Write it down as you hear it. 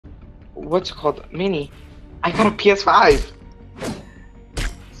what's it called? Mini. I got a PS5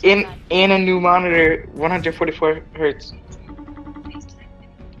 and a new monitor, 144 hertz.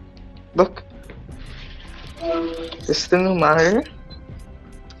 Look, this is the new monitor.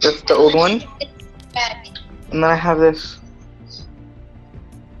 That's the old one. And then I have this.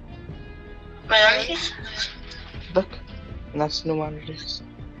 Look, and that's the new monitor.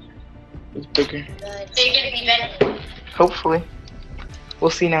 It's bigger. Hopefully.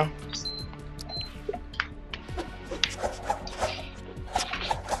 We'll see now.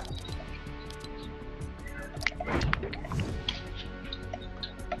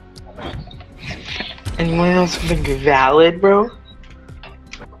 And you wanna know something valid, bro?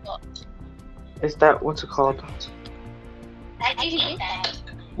 Is that, what's it called? How did you do that?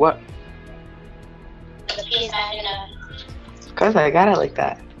 What? The PS5 Cause I got it like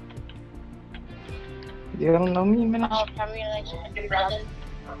that. You don't know me, man? Oh, from your brother?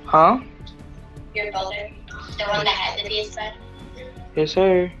 Huh? Your brother? The one that had the PS5? Yes,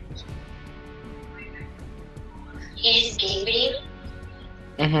 sir. He just gave it you?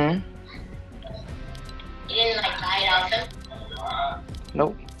 Mm-hmm. You didn't like buy it off him?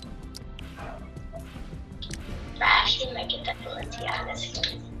 Nope. I should make it that to be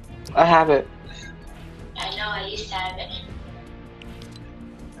honest. I have it. I know I used to have it.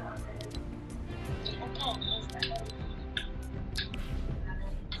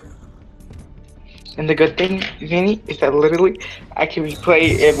 And the good thing, Vinny, is that literally I can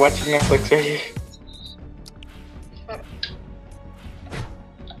replay and watch Netflix right here.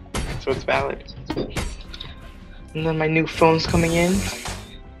 So it's valid. And then my new phone's coming in.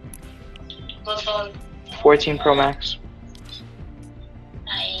 What phone? 14 Pro Max.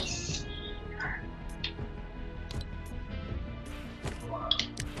 Nice.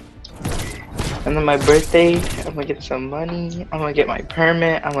 And then my birthday, I'm gonna get some money. I'm gonna get my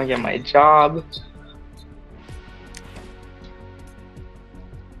permit. I'm gonna get my job.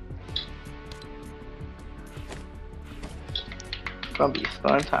 It's gonna be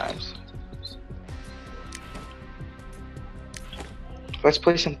fun times. Let's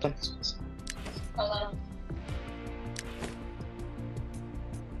play something. Hello.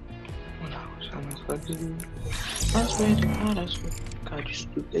 When I was on my fucking, I swear to God, I swear to God, you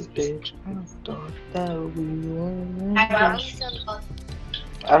stupid bitch. I thought that we were. I brought you some phone.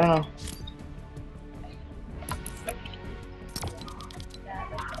 I don't know.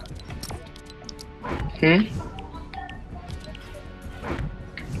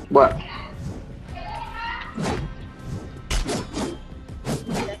 What?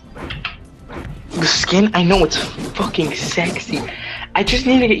 The skin? I know it's fucking sexy. I just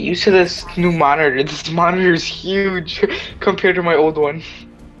need to get used to this new monitor. This monitor is huge compared to my old one.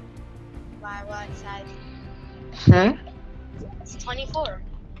 Why, what size? It's 24.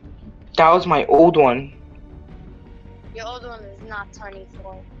 That was my old one. Your old one is not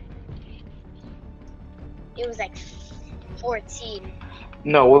 24. It was like 14.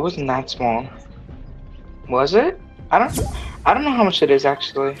 No, it wasn't that small. Was it? I don't know how much it is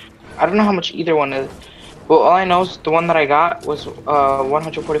actually. I don't know how much either one is. Well, all I know is the one that I got was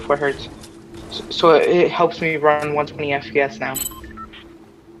 144 hertz. So it helps me run 120 FPS now.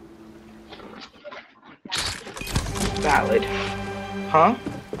 Valid. Huh?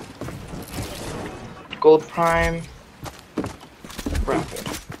 Gold Prime. Rapid.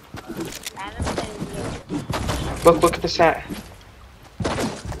 Look at the set.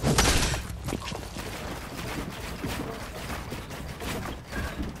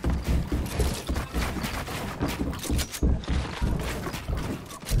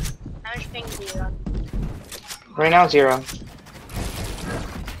 How much ping do you run? Right now, 0.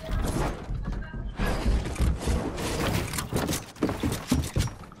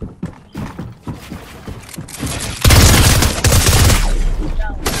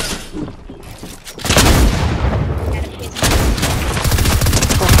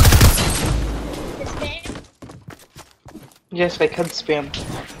 Yes, I could spam.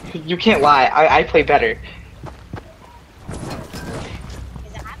 You can't lie. I play better.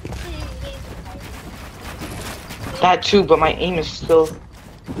 That too, but my aim is still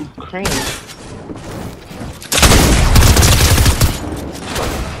cream.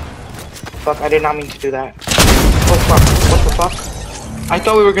 Fuck, I did not mean to do that. Oh fuck, what the fuck? I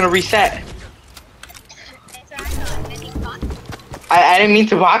thought we were gonna reset. I didn't mean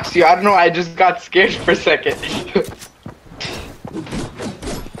to box you. I don't know, I just got scared for a second.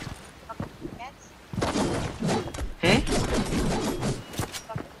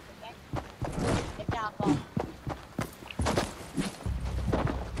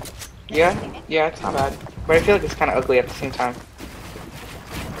 Yeah, it's not bad. But I feel like it's kind of ugly at the same time.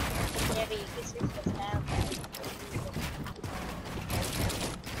 Yeah,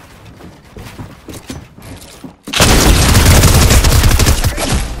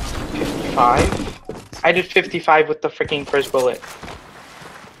 55. I did 55 with the freaking first bullet.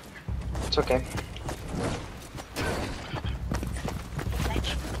 It's okay.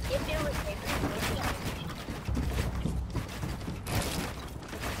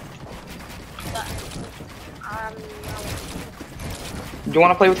 Do you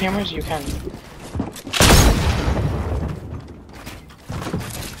want to play with hammers? You can.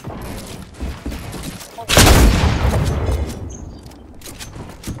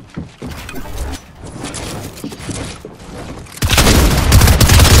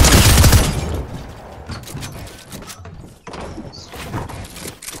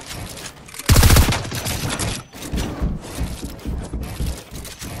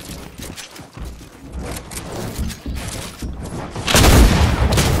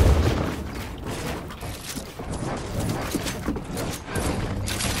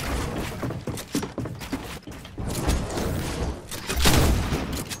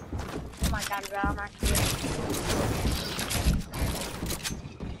 Bro, I'm actually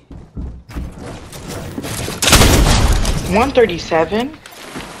 137?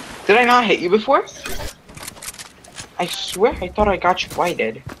 Did I not hit you before? I swear I thought I got you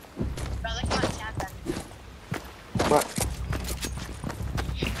whited. Bro, look at my chat. What?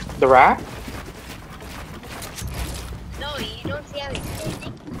 The rat? No, you don't see how he's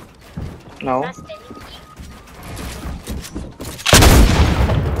standing? No. Not standing.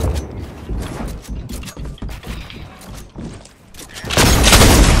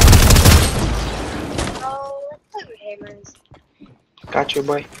 Oh, let's play with hammers. Got you,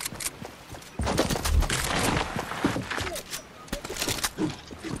 boy.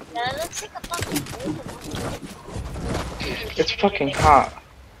 That looks like a fucking It's fucking hot.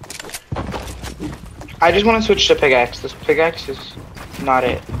 I just want to switch to pickaxe. This pickaxe is not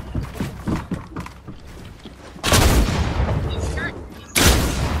it. It's not.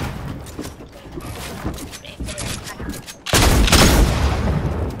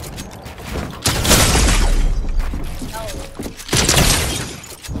 Oh.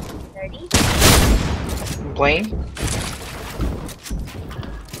 30? Blaine?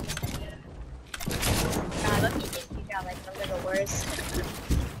 Nah, look, you think you got like a little worse.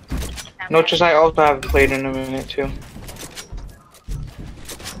 No, just I also haven't played in a minute too.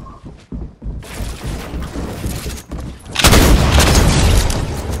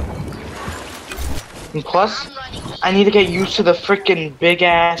 And plus, I need to get used to the freaking big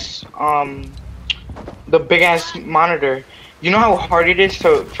ass, the big ass monitor. You know how hard it is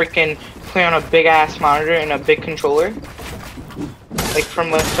to freaking play on a big ass monitor and a big controller? Like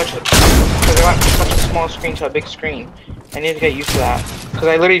from like such a, because I went from such a small screen to a big screen. I need to get used to that. Because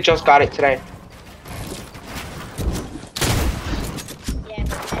I literally just got it today. Yeah, but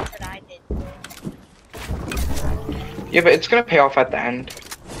that's what I did too. Yeah, but it's gonna pay off at the end.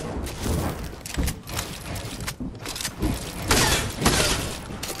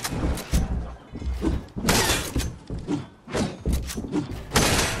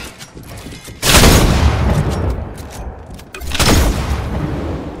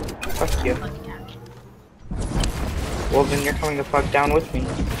 Fuck you. Well, then you're coming the fuck down with me.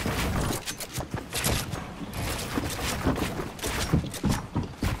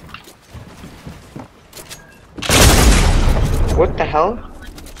 What the hell?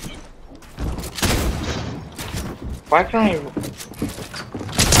 Why can't I...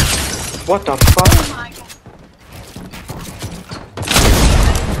 What the fuck?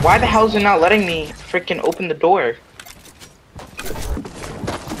 Why the hell is it not letting me freaking open the door?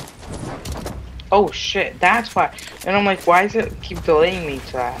 Oh shit, that's why. And I'm like, why does it keep delaying me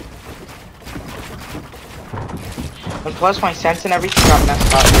to that? And plus my sense and everything got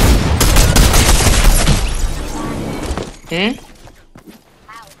messed up.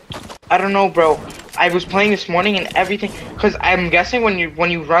 I don't know, bro. I was playing this morning and everything, cause I'm guessing when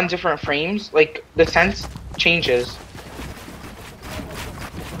you run different frames, like the sense changes.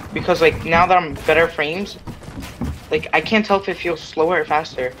 Because like now that I'm better frames, like I can't tell if it feels slower or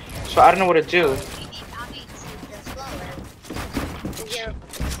faster. So I don't know what to do.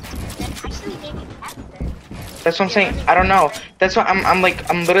 That's what I'm saying. I don't know. That's what I'm like.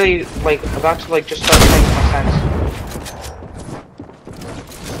 I'm literally like about to like just start playing with my sense.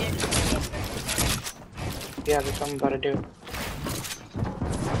 Yeah, that's what I'm about to do.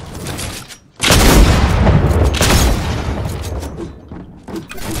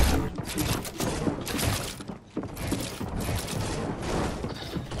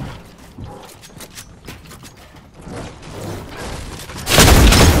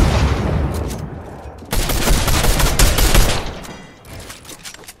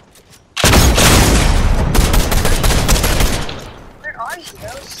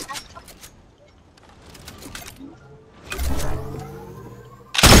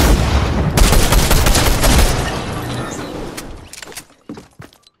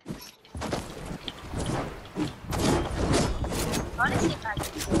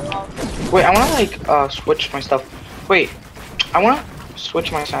 Wait, I wanna like switch my stuff. Wait, I wanna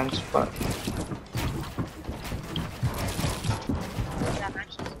switch my sense, but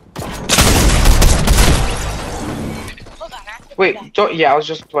wait, don't, yeah, I was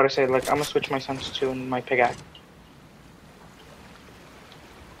just about to say like I'm gonna switch my sense to my pickaxe.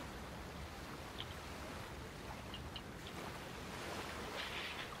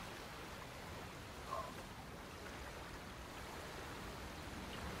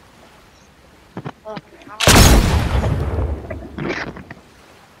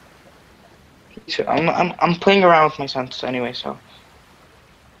 So I'm playing around with my sense anyway, so.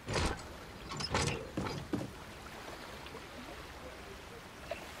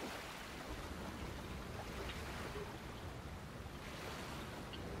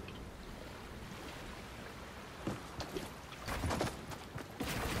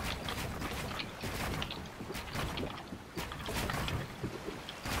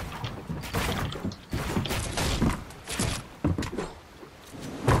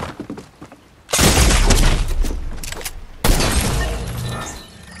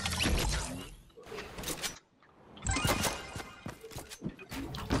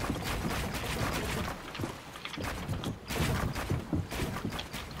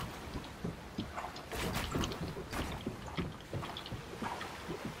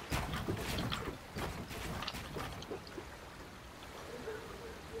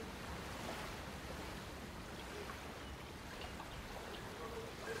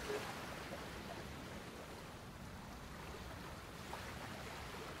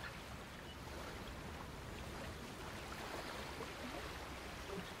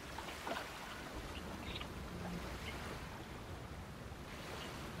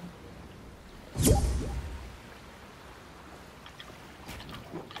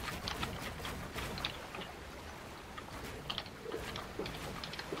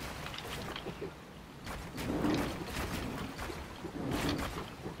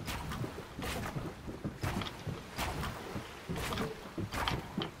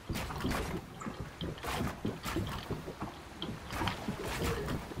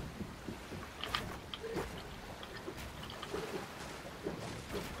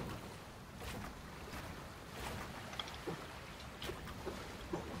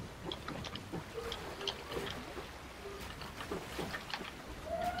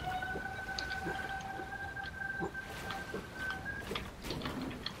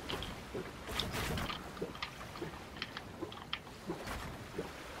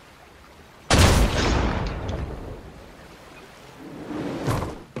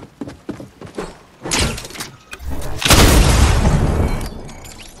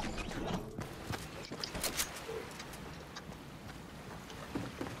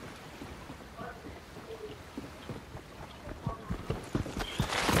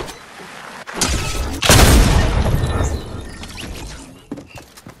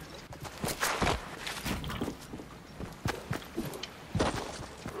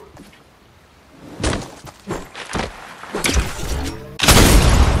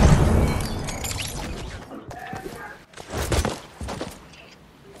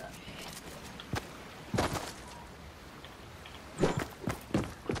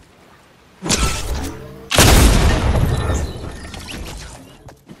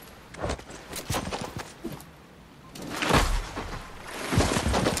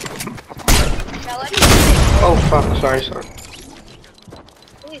 Oh fuck, sorry.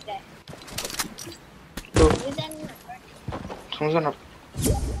 Who is that? Who? Who is that? Someone's on a...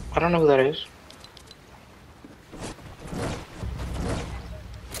 I don't know who that is.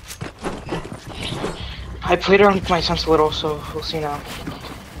 I played around with my sense a little, so we'll see now.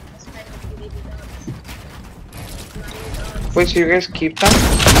 Wait, so you guys keep them?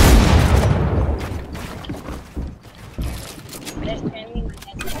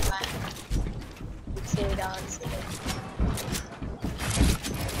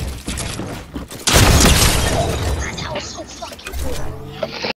 That was so fucking cool.